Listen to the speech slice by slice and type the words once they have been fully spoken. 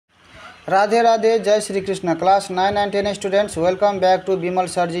Radhe Radhe, Jai Shri Krishna. Class 9 and 10 students, welcome back to Bimal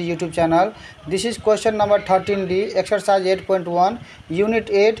Sarji YouTube channel. This is question number 13d, exercise 8.1,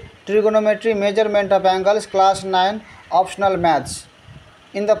 unit 8, trigonometry measurement of angles, class 9, optional maths.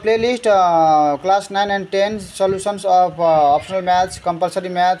 In the playlist, class 9 and 10 solutions of optional maths, compulsory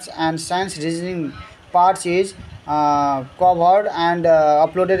maths and science reasoning parts is covered and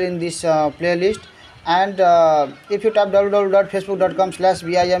uploaded in this playlist. And if you type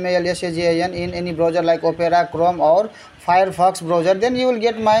www.facebook.com/bimalsajin in any browser like Opera, Chrome or Firefox browser, then you will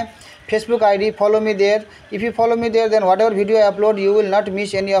get my Facebook ID. Follow me there. If you follow me there, then whatever video I upload, you will not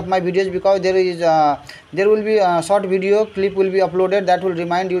miss any of my videos, because there will be a short video clip will be uploaded that will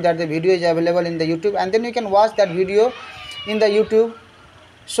remind you that the video is available in the YouTube, and then you can watch that video in the YouTube.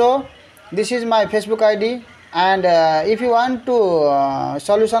 So this is my Facebook ID. And if you want to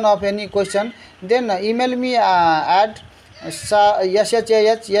solution of any question, then email me at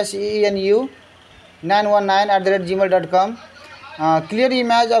shashenu919@gmail.com. Clear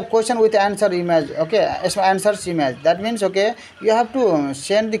image of question with answer image. Okay, answers image. That means, okay, you have to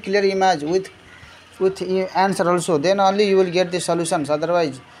send the clear image with answer also. Then only you will get the solutions.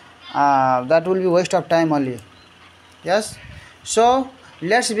 Otherwise, that will be waste of time only. Yes. So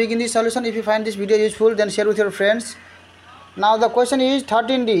let's begin the solution. If you find this video useful, then share with your friends. Now the question is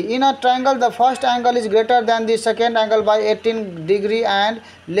 13d. In a triangle, the first angle is greater than the second angle by 18 degree and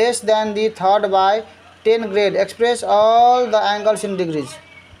less than the third by 10 grade. Express all the angles in degrees.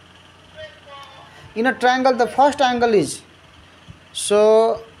 In a triangle, the first angle is,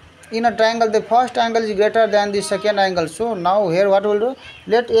 so in a triangle the first angle is greater than the second angle. So now here what we'll do,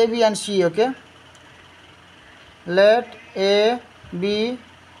 let A, B and C. Okay, let A, B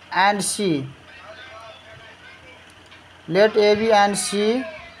and C, let A, B and C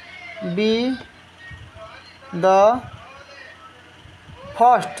be the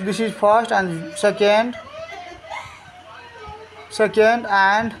first, this is first, and second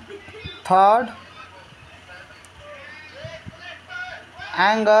and third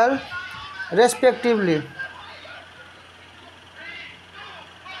angle respectively.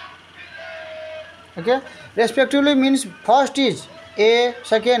 Okay, respectively means first is A,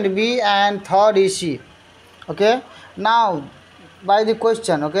 second B and third is C. Okay, now by the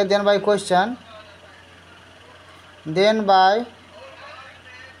question, okay, then by question, in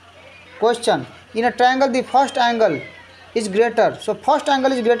a triangle the first angle is greater. So first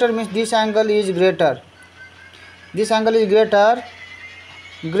angle is greater means this angle is greater, this angle is greater,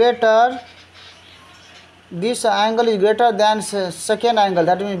 this angle is greater than second angle,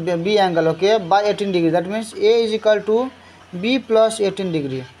 that means B angle, okay, by 18 degree. That means A is equal to B plus 18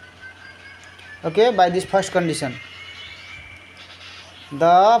 degree. Okay, by this first condition,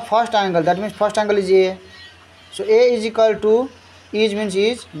 the first angle, that means first angle is A, so A is equal to, is means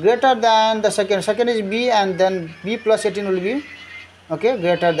is greater than the second is B, and then B plus 18 will be, okay,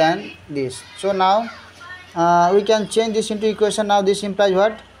 greater than this. So now we can change this into equation. Now this implies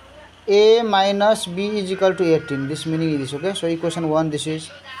what? A minus B is equal to 18. This meaning is this. Okay, so equation 1 this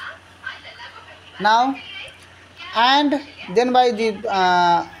is. Now and then by the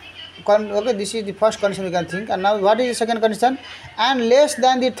okay, this is the first condition we can think. And now what is the second condition? And less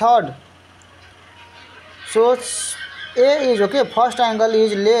than the third. So A is, okay, first angle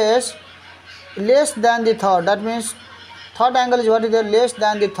is less than the third. That means third angle is what is there? Less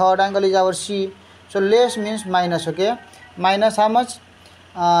than the third angle is our C. So less means minus. Okay, minus how much?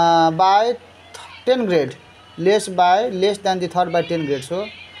 By 10 grade. Less than the third by 10 grade. So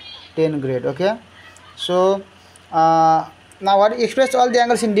 10 grade. Okay, so now what, express all the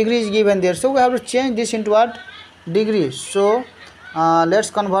angles in degrees given there. So we have to change this into what? Degrees. So let's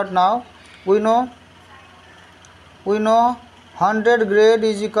convert now. We know 100 grade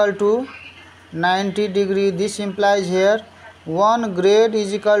is equal to 90 degree. This implies here 1 grade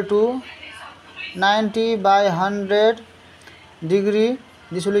is equal to 90 by 100 degree.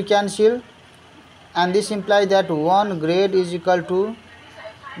 This will be cancel, and this implies that 1 grade is equal to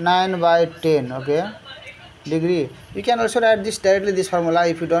 9 by 10. Okay, degree. You can also write this directly, this formula,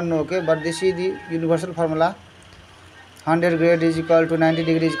 if you don't know. Okay, but this is the universal formula. 100 grade is equal to 90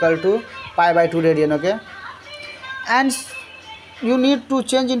 degree is equal to pi by 2 radian. Okay, and you need to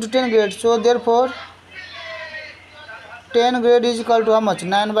change into 10 grade. So therefore 10 grade is equal to how much?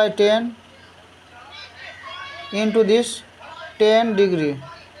 9 by 10 into this 10 degree.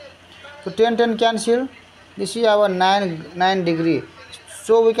 So 10 cancel. This is our 9 degree.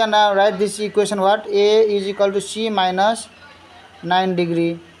 So we can now write this equation what? A is equal to C minus 9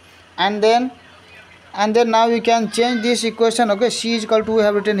 degree. And then now we can change this equation. Okay, C is equal to, we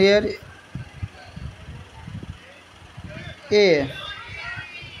have written here A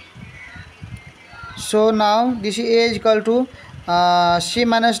So now this is A is equal to C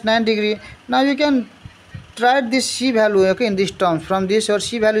minus 9 degree. Now you can write this C value, okay, in this terms. From this, or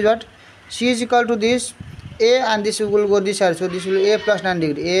C value is what? C is equal to this A, and this will go this side. So this will be A plus 9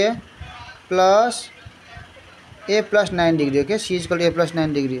 degree. A plus 9 degree. Okay, C is equal to A plus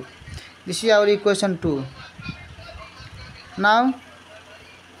 9 degree. This is our equation 2. Now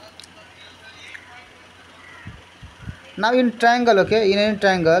in triangle, okay, in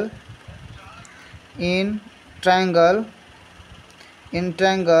triangle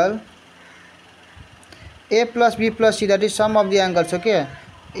A plus B plus C, that is sum of the angles, okay.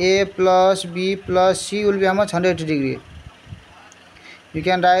 A plus B plus C will be how much? 180 degree. You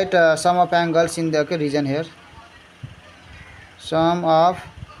can write sum of angles in the, okay, region here. Sum of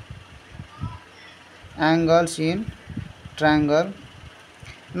angles in triangle.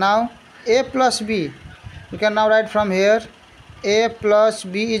 Now A plus B, you can now write from here A plus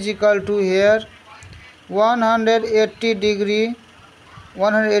B is equal to here 180 degree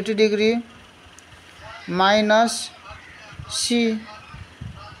minus C,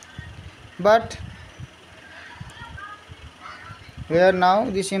 but here now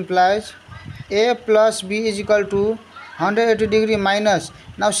this implies A plus B is equal to 180 degree minus,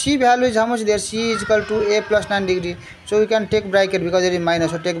 now C value is how much there? C is equal to A plus 9 degree. So we can take bracket because there is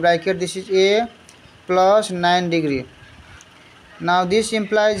minus. So take bracket. This is A plus 9 degree. Now this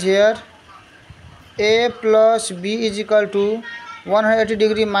implies here A plus B is equal to 180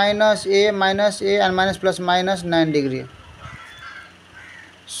 degree minus A and minus plus minus 9 degree.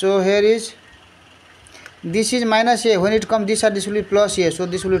 So here is, this is minus A. When it comes this side, this will be plus A. So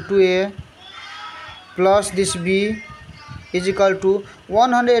this will be 2A plus this B is equal to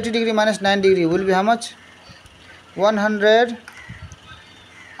 180 degree minus 9 degree will be how much? 100.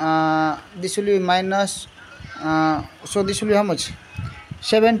 This will be minus. So this will be how much?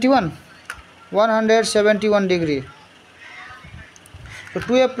 71. 171 degree. So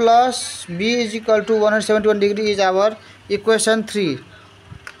 2A plus B is equal to 171 degree is our equation 3.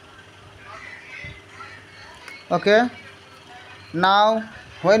 Okay. Now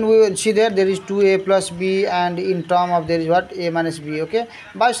when we will see there is 2A plus B, and in term of there is what? A minus B. Okay.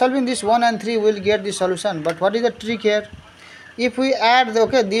 By solving this 1 and 3 we will get the solution. But what is the trick here? If we add the,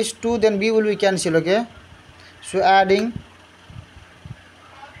 okay, these two, then B will be cancelled. Okay. So adding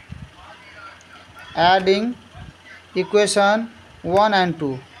equation 1 and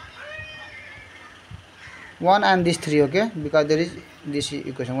 2, 1 and this 3, okay, because there is this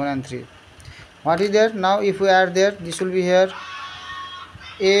equation 1 and 3. What is there? Now if we add there, this will be here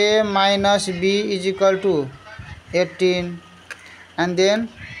A minus B is equal to 18, and then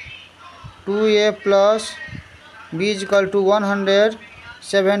 2A plus B is equal to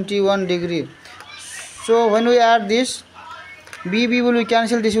 171 degree. So when we add this, B will be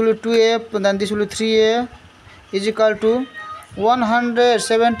cancelled. This will be 2A, then this will be 3A is equal to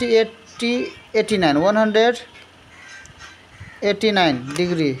 189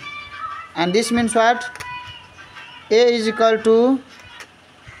 degree, and this means what? A is equal to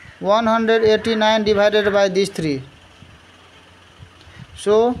 189 divided by these 3.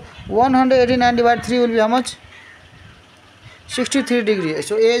 So 189 divided 3 will be how much? 63 degree.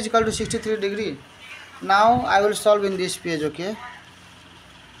 So A is equal to 63 degree. Now I will solve in this page. Okay.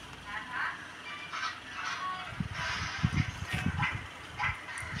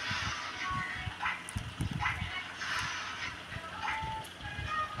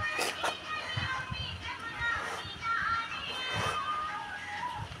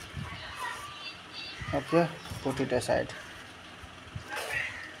 Okay, put it aside.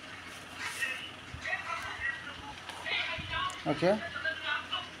 Okay.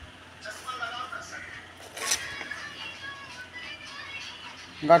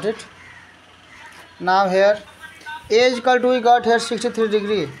 Got it? Now here A is equal to, we got here 63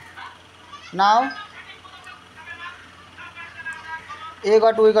 degree. Now we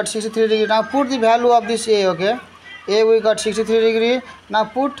got 63 degree. Now put the value of this A. Okay, A we got 63 degree. Now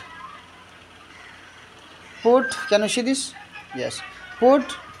put, can you see this? Yes.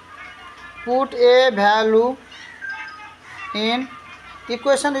 Put A value in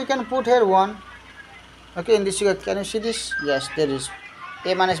equation. You can put here 1. Okay, in this figure, can you see this? Yes, there is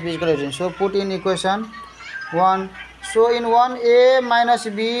A minus B is equal to 18. So put in equation 1. So in 1, A minus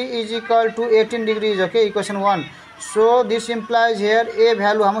B is equal to 18 degrees. Okay, equation 1. So this implies here A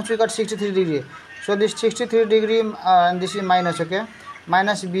value, how much we got? 63 degree. So this 63 degree and this is minus. Okay,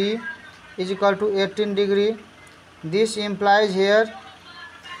 minus B is equal to 18 degree. This implies here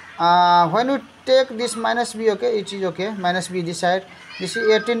when you take this minus B, okay, it is okay, minus B this side, this is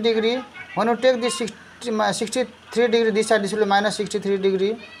 18 degree. When you take this 63 degree this side, this will be minus 63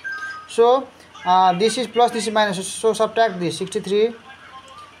 degree. So This is plus, this is minus, so subtract this. 63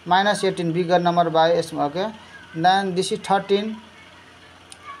 minus 18, bigger number by s, okay. Then this is 13,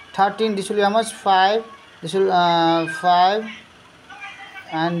 this will be how much? 5, this will 5,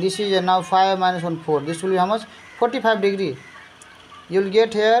 and this is now 5 minus 1, 4, this will be how much? 45 degree. You will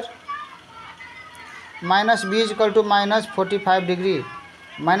get here minus b is equal to minus 45 degree,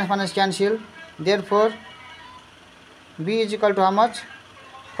 minus minus cancel, therefore b is equal to how much?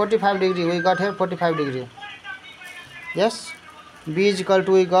 45 degree. We got here 45 degree. Yes, b is equal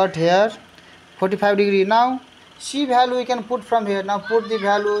to, we got here 45 degree. Now c value we can put from here. Now put the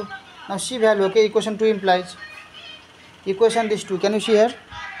value. Now c value, okay, equation 2 implies, equation this 2, can you see here?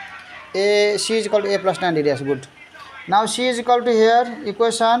 A, c is equal to a plus 90, yes, good. Now c is equal to here,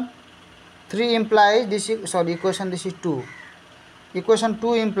 equation 3 implies this is, sorry, equation this is 2, equation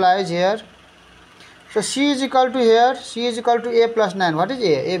 2 implies here. So c is equal to here, c is equal to a plus 9. What is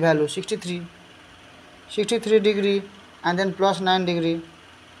a? A value 63 degree, and then plus 9 degree.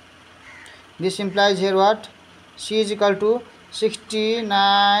 This implies here what? C is equal to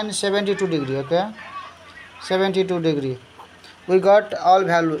 69, 72 degree, okay, 72 degree. We got all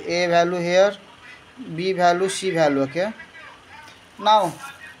value, a value here, b value, c value, okay. Now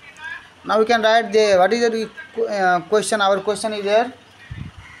we can write the, what is the question? Our question is there,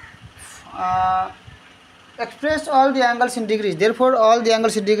 express all the angles in degrees. Therefore all the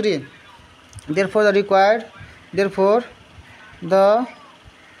angles in degree, therefore the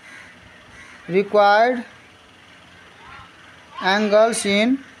required angles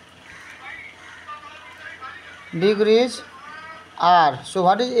in degrees are. So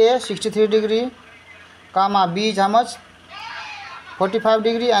what is a? 63 degree, comma b is how much? 45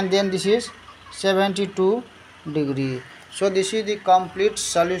 degree, and then this is 72 degree. So this is the complete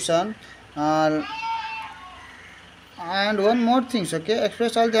solution. And one more thing, okay,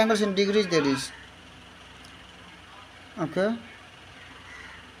 express all the angles in degrees there is, okay.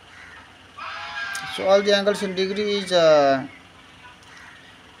 So all the angles in degree is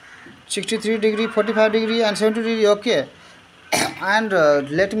 63 degree, 45 degree, and 70 degree, okay. And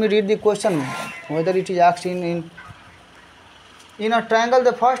let me read the question, whether it is asked in a triangle.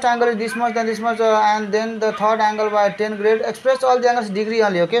 The first angle is this much, then this much, and then the third angle by 10 grade. Express all the angles degree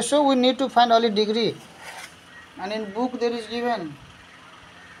only, okay. So we need to find only degree, and in book there is given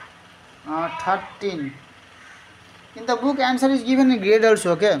 13. In the book answer is given in grade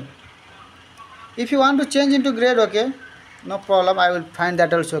also, okay. If you want to change into grade, okay, no problem, I will find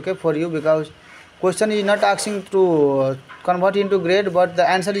that also, okay, for you, because question is not asking to convert into grade, but the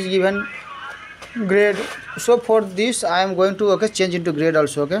answer is given grade. So for this I am going to, okay, change into grade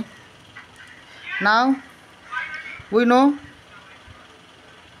also, okay. Now we know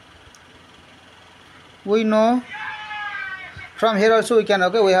from here also we can,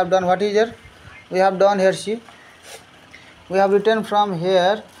 okay, we have done, what is here, we have done here, see, we have written from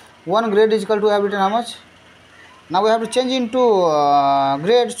here 1 grade is equal to, we have written how much? Now we have to change into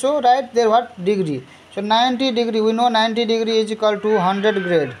grade, so write there what? Degree. So 90 degree, we know 90 degree is equal to 100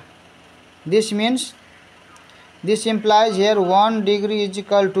 grade. This means, this implies here 1 degree is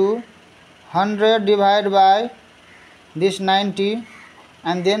equal to 100 divided by this 90,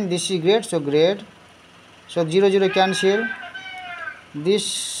 and then this is grade, so grade, so 0 0 cancel.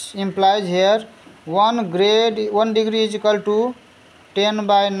 This implies here 1 degree is equal to 10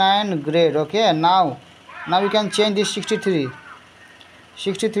 by 9 grade, okay. Now we can change this 63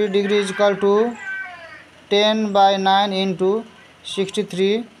 degree is equal to 10 by 9 into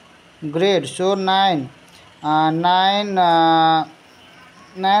 63 grade, so 9 7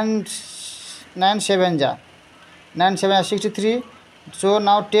 ja 63. So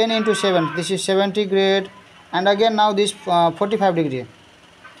now 10 into 7, this is 70 grade, and again now this 45 degree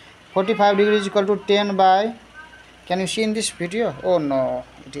is equal to 10 by, can you see in this video? Oh no,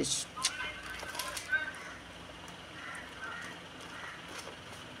 it is,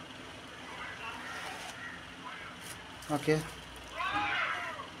 okay,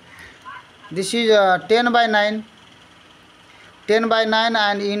 this is 10 by 9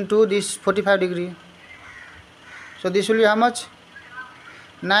 and into this 45 degree. So this will be how much?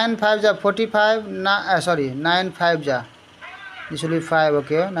 9 5 ja 45, 9 5 ja, this will be 5,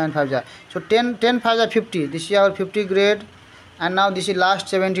 okay, 9 5 ja, so 10 5 ja 50, this is our 50 grade. And now this is last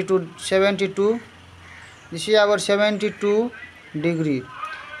 72, this is our 72 degree.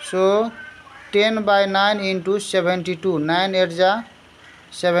 So 10 by 9 into 72, 9 8 ja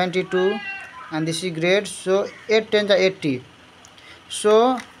 72, and this is grade, so 8 10 ja 80.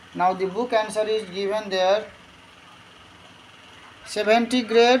 So now the book answer is given there, 70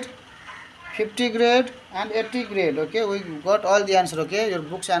 grade, 50 grade, and 80 grade, okay. We got all the answer, okay, your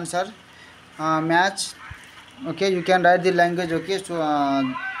book's answer. match. Okay, you can write the language. Okay, so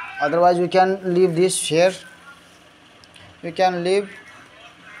otherwise you can leave this here. You can leave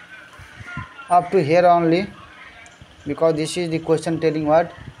up to here only, because this is the question telling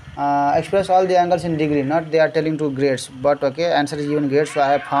what, express all the angles in degree, not they are telling to grades, but okay, answer is given grades. So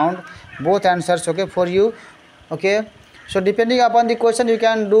I have found both answers, okay, for you. Okay, so depending upon the question you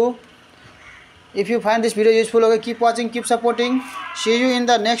can do. If you find this video useful, okay, keep watching, keep supporting. See you in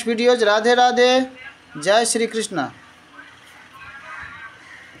the next videos. Radhe Radhe, Jai Shri Krishna.